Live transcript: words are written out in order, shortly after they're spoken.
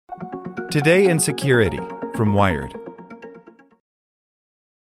Today in Security from Wired.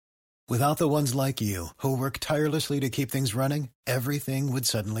 Without the ones like you, who work tirelessly to keep things running, everything would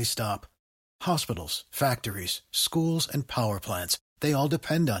suddenly stop. Hospitals, factories, schools, and power plants, they all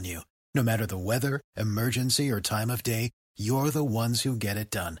depend on you. No matter the weather, emergency, or time of day, you're the ones who get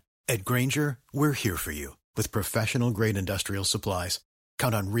it done. At Grainger, we're here for you with professional-grade industrial supplies.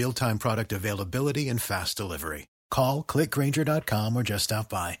 Count on real-time product availability and fast delivery. Call, click Grainger.com, or just stop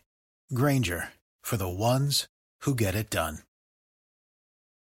by. Grainger, for the ones who get it done.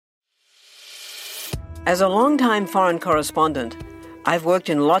 As a longtime foreign correspondent, I've worked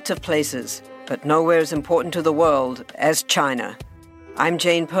in lots of places, but nowhere as important to the world as China. I'm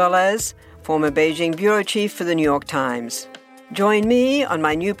Jane Perlez, former Beijing bureau chief for the New York Times. Join me on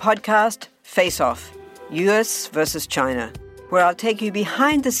my new podcast, Face Off, U.S. versus China, where I'll take you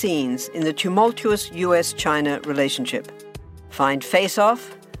behind the scenes in the tumultuous U.S.-China relationship. Find Face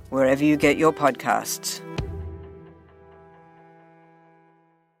Off wherever you get your podcasts.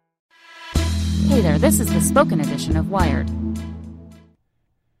 Hey there, this is the spoken edition of Wired.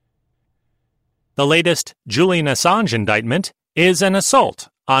 The latest Julian Assange indictment is an assault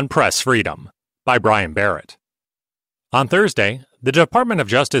on press freedom by Brian Barrett. On Thursday, the Department of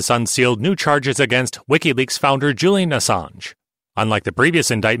Justice unsealed new charges against WikiLeaks founder Julian Assange. Unlike the previous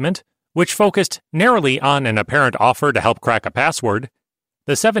indictment, which focused narrowly on an apparent offer to help crack a password,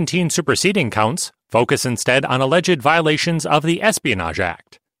 the 17 superseding counts focus instead on alleged violations of the Espionage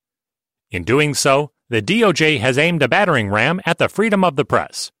Act. In doing so, the DOJ has aimed a battering ram at the freedom of the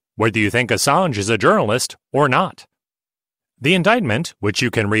press, whether you think Assange is a journalist or not. The indictment, which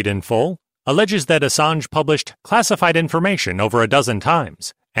you can read in full, alleges that Assange published classified information over a dozen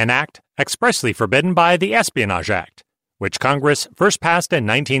times, an act expressly forbidden by the Espionage Act, which Congress first passed in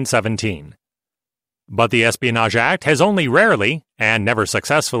 1917. But the Espionage Act has only rarely, and never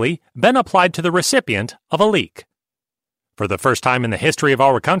successfully, been applied to the recipient of a leak. For the first time in the history of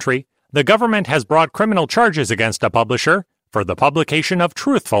our country, the government has brought criminal charges against a publisher for the publication of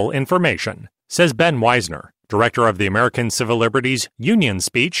truthful information, says Ben Weisner, director of the American Civil Liberties Union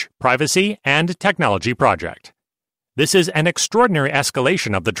Speech, Privacy, and Technology Project. This is an extraordinary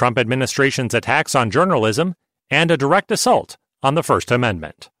escalation of the Trump administration's attacks on journalism and a direct assault on the First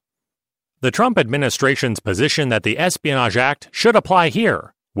Amendment. The Trump administration's position that the Espionage Act should apply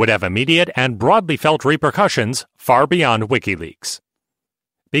here would have immediate and broadly felt repercussions far beyond WikiLeaks.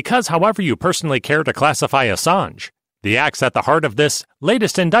 Because however you personally care to classify Assange, the acts at the heart of this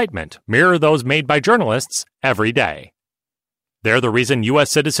latest indictment mirror those made by journalists every day. They're the reason U.S.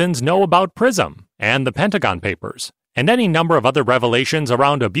 citizens know about PRISM and the Pentagon Papers, and any number of other revelations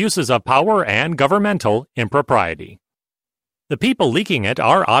around abuses of power and governmental impropriety. The people leaking it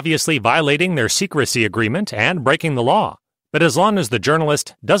are obviously violating their secrecy agreement and breaking the law, but as long as the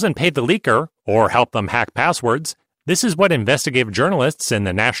journalist doesn't pay the leaker or help them hack passwords, this is what investigative journalists in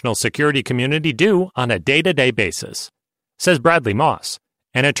the national security community do on a day-to-day basis, says Bradley Moss,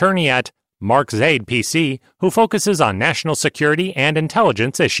 an attorney at Mark Zaid PC who focuses on national security and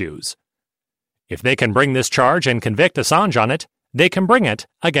intelligence issues. If they can bring this charge and convict Assange on it, they can bring it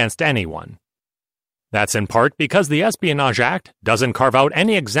against anyone. That's in part because the Espionage Act doesn't carve out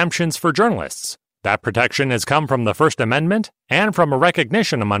any exemptions for journalists. That protection has come from the First Amendment and from a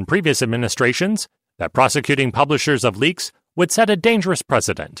recognition among previous administrations that prosecuting publishers of leaks would set a dangerous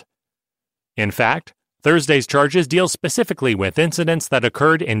precedent. In fact, Thursday's charges deal specifically with incidents that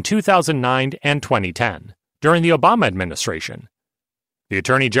occurred in 2009 and 2010, during the Obama administration. The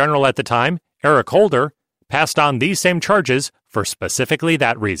Attorney General at the time, Eric Holder, passed on these same charges for specifically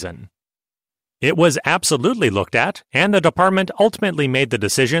that reason. It was absolutely looked at, and the department ultimately made the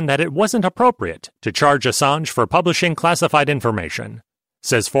decision that it wasn't appropriate to charge Assange for publishing classified information,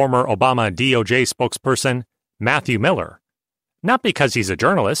 says former Obama DOJ spokesperson Matthew Miller. Not because he's a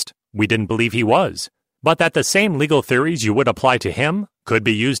journalist, we didn't believe he was, but that the same legal theories you would apply to him could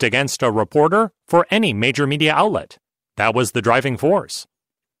be used against a reporter for any major media outlet. That was the driving force.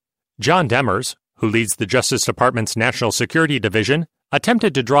 John Demers, who leads the Justice Department's National Security Division,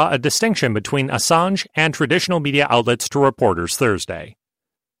 attempted to draw a distinction between Assange and traditional media outlets to reporters Thursday.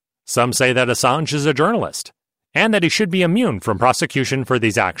 Some say that Assange is a journalist, and that he should be immune from prosecution for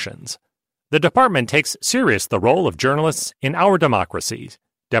these actions. The department takes serious the role of journalists in our democracy,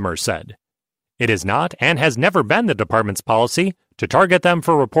 Demers said. It is not and has never been the department's policy to target them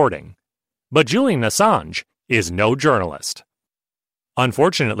for reporting. But Julian Assange is no journalist.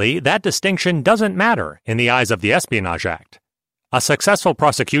 Unfortunately, that distinction doesn't matter in the eyes of the Espionage Act. A successful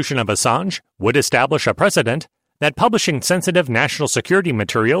prosecution of Assange would establish a precedent that publishing sensitive national security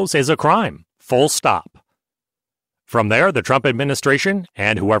materials is a crime, full stop. From there, the Trump administration,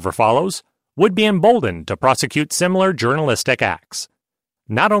 and whoever follows, would be emboldened to prosecute similar journalistic acts.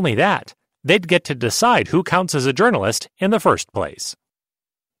 Not only that, they'd get to decide who counts as a journalist in the first place.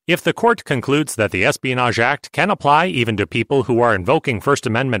 If the court concludes that the Espionage Act can apply even to people who are invoking First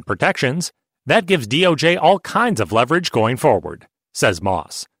Amendment protections, that gives DOJ all kinds of leverage going forward, says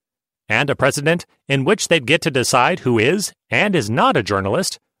Moss, and a precedent in which they'd get to decide who is and is not a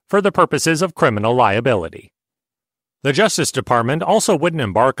journalist for the purposes of criminal liability. The Justice Department also wouldn't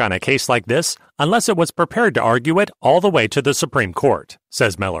embark on a case like this unless it was prepared to argue it all the way to the Supreme Court,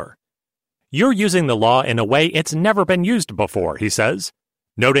 says Miller. You're using the law in a way it's never been used before, he says,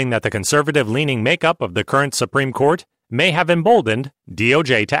 noting that the conservative-leaning makeup of the current Supreme Court may have emboldened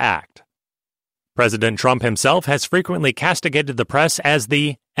DOJ to act. President Trump himself has frequently castigated the press as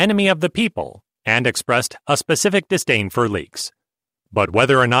the enemy of the people and expressed a specific disdain for leaks. But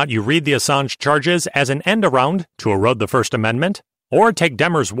whether or not you read the Assange charges as an end-around to erode the First Amendment, or take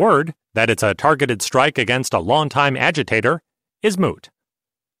Demmer's word that it's a targeted strike against a longtime agitator, is moot.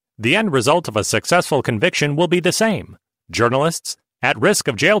 The end result of a successful conviction will be the same: journalists, at risk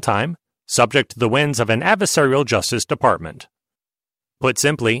of jail time, subject to the winds of an adversarial Justice Department. Put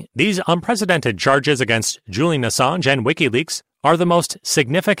simply, these unprecedented charges against Julian Assange and WikiLeaks are the most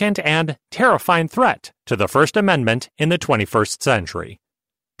significant and terrifying threat to the First Amendment in the 21st century.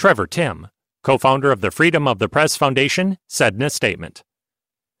 Trevor Timm, co-founder of the Freedom of the Press Foundation, said in a statement,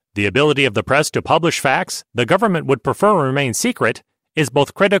 "The ability of the press to publish facts the government would prefer remain secret is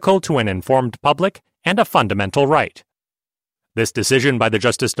both critical to an informed public and a fundamental right. This decision by the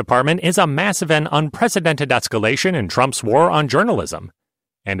Justice Department is a massive and unprecedented escalation in Trump's war on journalism,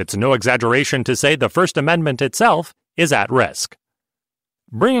 and it's no exaggeration to say the First Amendment itself is at risk."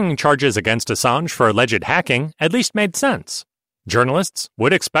 Bringing charges against Assange for alleged hacking at least made sense. Journalists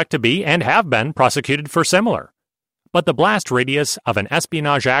would expect to be and have been prosecuted for similar. But the blast radius of an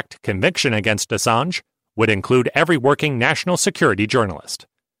Espionage Act conviction against Assange would include every working national security journalist.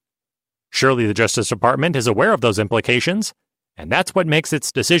 Surely the Justice Department is aware of those implications, and that's what makes its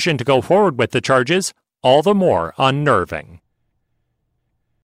decision to go forward with the charges all the more unnerving.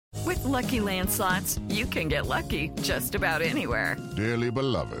 With Lucky Land Slots, you can get lucky just about anywhere. Dearly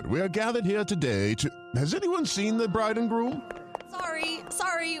beloved, we are gathered here today to... Has anyone seen the bride and groom?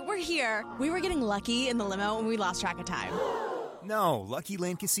 Sorry, we're here. We were getting lucky in the limo and we lost track of time. No, Lucky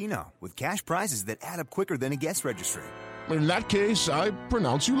Land Casino, with cash prizes that add up quicker than a guest registry. In that case, I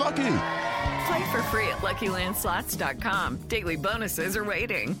pronounce you lucky. Play for free at LuckyLandSlots.com. Daily bonuses are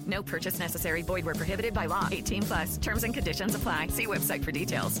waiting. No purchase necessary. Void where prohibited by law. 18+. Terms and conditions apply. See website for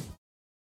details.